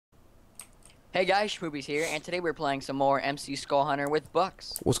Hey guys, Schmoobies here, and today we're playing some more MC Skullhunter with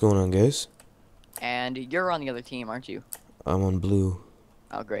Bucks. What's going on, guys? And you're on the other team, aren't you? I'm on blue.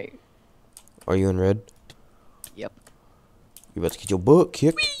 Oh, great. Are you in red? Yep. You about to get your butt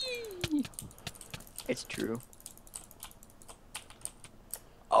kicked? Whee! It's true.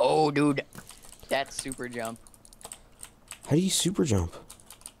 Oh, dude. That's super jump. How do you super jump?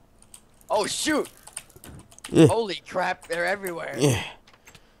 Oh, shoot! Yeah. Holy crap, they're everywhere. Yeah.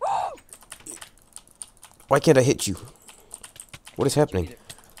 Woo! Why can't I hit you? What is happening?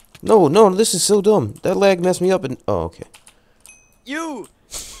 No, this is so dumb. That lag messed me up and... Oh, okay. You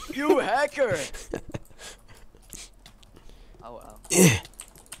hacker! Oh, well. Yeah.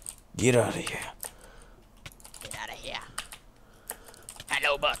 Get out of here. Get out of here.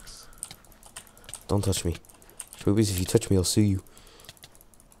 Hello, Bucks. Don't touch me. Shoobies, if you touch me, I'll sue you.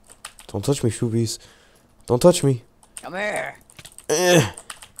 Don't touch me, Shoobies. Don't touch me. Come here.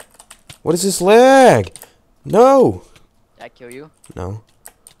 What is this lag? No. Did I kill you? No.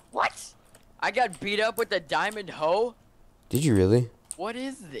 What? I got beat up with a diamond hoe? Did you really? What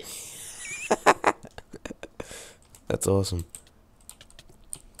is this? That's awesome.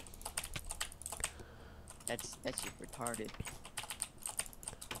 That's just retarded.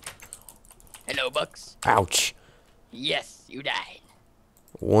 Hello, Bucks. Ouch. Yes, you died.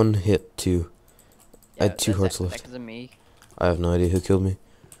 One hit, two. I had two that's hearts that left. 'cause of me. I have no idea who killed me.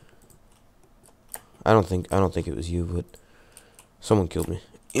 I don't think it was you, but someone killed me.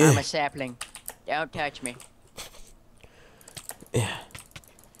 I'm a sapling. Don't touch me. Yeah.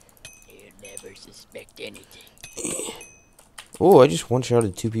 You'll never suspect anything. Oh, I just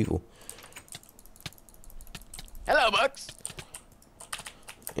one-shotted two people. Hello, Bucks.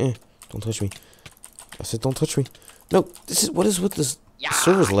 Don't touch me. I said don't touch me. No, what is with this? Yeah, The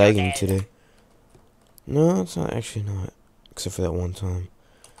server's you're lagging dead. today. No, it's not actually not. Except for that one time.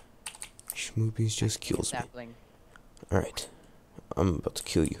 Schmoopies just kills me. Sapling. Alright. I'm about to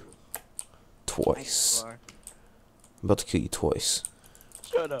kill you. Twice. I'm about to kill you twice.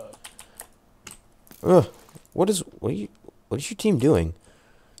 Shut up. Ugh. What is your team doing?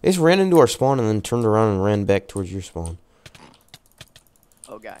 They just ran into our spawn and then turned around and ran back towards your spawn.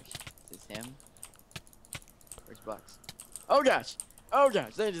 Oh gosh, is this him? Where's Bucks? Oh gosh! Oh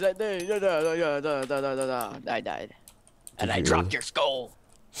gosh! I died. And Did I you dropped really? your skull.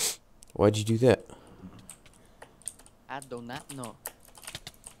 Why'd you do that? I do not know.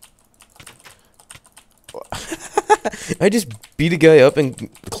 I just beat a guy up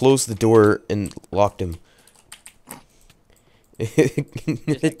and closed the door and locked him.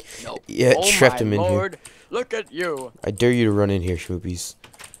 Like, no. Yeah, Oh trapped my him in Lord, here. look at you. I dare you to run in here, Schmoopies.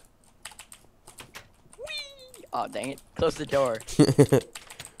 Whee! Oh dang it! Close the door.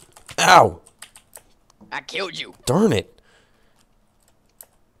 Ow! I killed you. Darn it!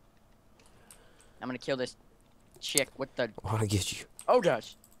 I'm gonna kill this chick with the. I want to get you. Oh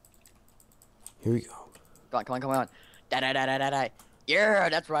gosh! Here we go. Come on! Die! Yeah,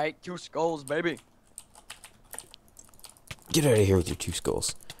 that's right. 2 skulls, baby. Get out of here with your 2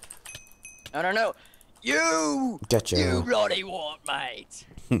 skulls. No! You Gotcha. bloody want, mate.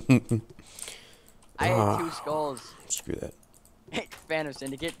 I had 2 skulls. Screw that. Hey, Phantom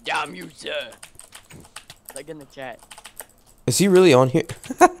Syndicate, damn you, sir. Like in the chat. Is he really on here?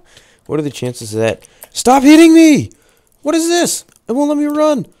 What are the chances of that? Stop hitting me! What is this? It won't let me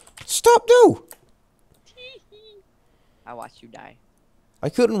run. Stop, no! I watched you die. I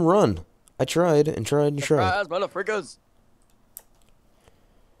couldn't run. I tried and tried and tried. Surprise, motherfuckers!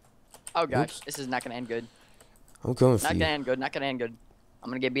 Oh gosh, Oops. this is not gonna end good. I'm coming for Not you. gonna end good. Not gonna end good. I'm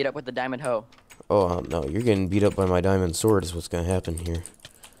gonna get beat up with the diamond hoe. Oh, no. You're getting beat up by my diamond sword is what's going to happen here.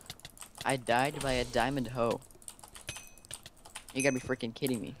 I died by a diamond hoe. You gotta be freaking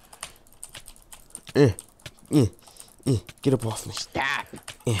kidding me. Get up off me. Stop!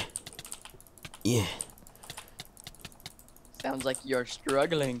 Yeah. Sounds like you're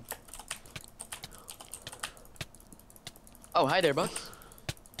struggling. Oh, hi there, Bucks.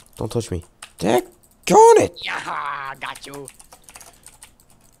 Don't touch me. Daggone it! Yeah, got you.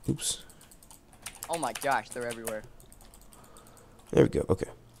 Oops. Oh my gosh, they're everywhere. There we go. Okay.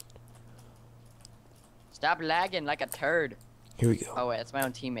 Stop lagging like a turd. Here we go. Oh wait, that's my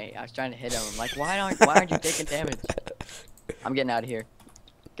own teammate. I was trying to hit him. I'm like, why aren't you taking damage? I'm getting out of here.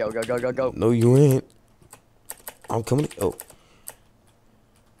 Go. No, you ain't. I'm coming. Oh.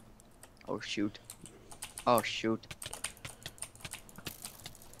 Oh shoot. Oh shoot.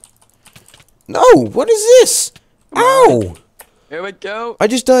 No! What is this? Ow! Here we go. I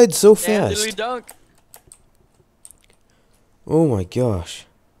just died so Damn, diddly fast. dunk. Oh my gosh.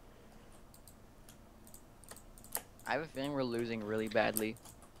 I have a feeling we're losing really badly.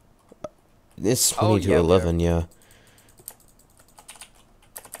 It's Oh, 20 to yeah, we are. 11, yeah.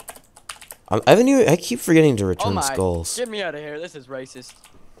 I keep forgetting to Oh return my! skulls. Get me out of here. This is racist.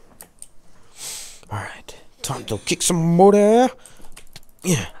 Alright. Time to kick some more there.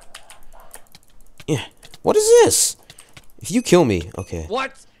 Yeah. Yeah. What is this? If you kill me, okay.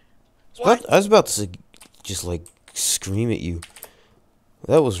 What? I was about to just like scream at you.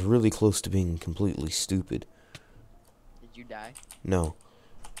 That was really close to being completely stupid. Did you die? No.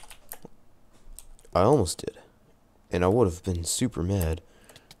 I almost did. And I would have been super mad.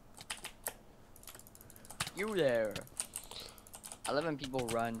 You there. 11 people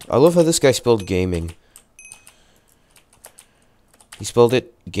run. I love how this guy spelled gaming. He spelled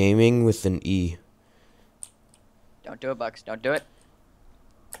it gaming with an E. Don't do it, Bucks. Don't do it.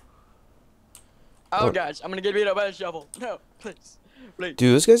 Oh, gosh. I'm gonna get beat up by a shovel. No, please. Please.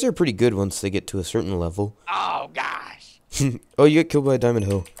 Dude, those guys are pretty good once they get to a certain level. Oh, gosh. Oh, you get killed by a diamond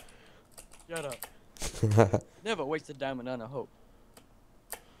hoe. Shut up. Never waste a diamond on a hope.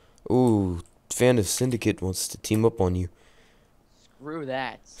 Ooh, fan of Syndicate wants to team up on you. Screw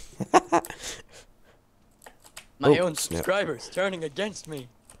that. My Oh, own snap. subscribers turning against me.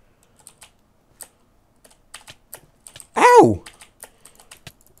 Ow!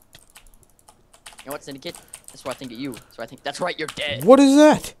 You know what, Syndicate? That's why I think of you. So I think that's right. You're dead. What is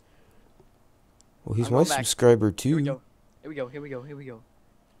that? Well, he's I'm my going back. subscriber too. Here we go. Here we go. Here we go. Here we go.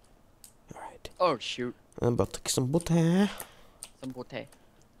 Alright. Oh shoot. I'm about to kick some butter. Some bote.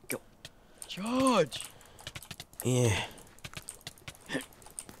 Go. Charge. Yeah.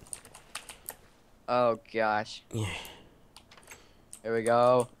 Oh gosh. Yeah. Here we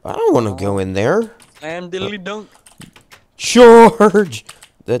go. I don't want to go in there. Slam diddly dunk. Charge!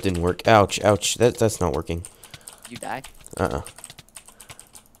 That didn't work. Ouch, ouch. That's not working. You die. Uh-uh.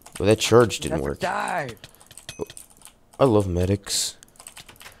 Well, that charge didn't Never work. die. I love medics.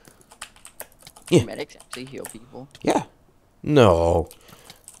 Yeah. Medics actually heal people. Yeah. No.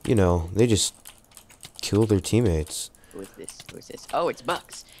 You know, they just kill their teammates. Who is this? Who is this? Oh, it's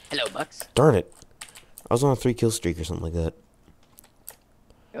Bucks. Hello, Bucks. Darn it. I was on a 3-kill streak or something like that.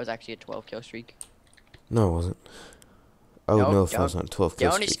 It was actually a 12-kill streak. No, it wasn't. I would Nope, know if I was don't- on a 12-kill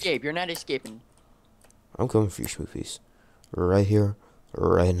Don't streak. escape. You're not escaping. I'm coming for you, Schmoopies. Right here,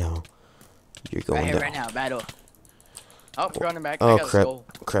 right now. You're going Right here, down. right now. Battle. Oh, running back. Oh, I got a crap. skull.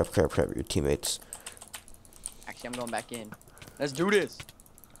 Crap, crap, crap. Your teammates. Actually, I'm going back in. Let's do this.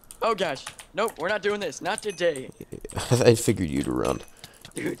 Oh, gosh. Nope, we're not doing this. Not today. I figured you'd run.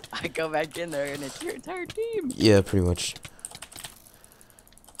 Dude, I go back in there and it's your entire team. Yeah, pretty much.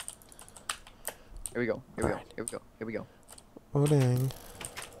 Here we go. Here we go. Alright. Here we go. Here we go. Oh, dang.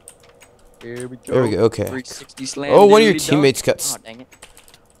 Here we go. There we go, okay. 360 slam. Oh, one of your diddly dunk. teammates got... Oh, dang it.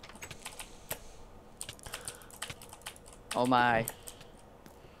 Oh, my.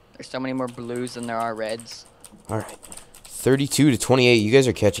 There's so many more blues than there are reds. Alright. 32 to 28. You guys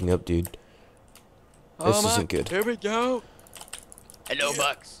are catching up, dude. This Oh, my. isn't good. Here we go. Hello,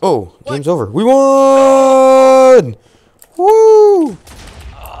 Bucks. Oh, game's over. We won! Woo!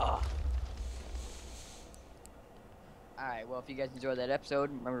 Alright, well, if you guys enjoyed that episode,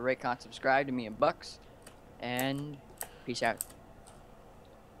 remember to rate, comment, subscribe to me and Bucks. And peace out.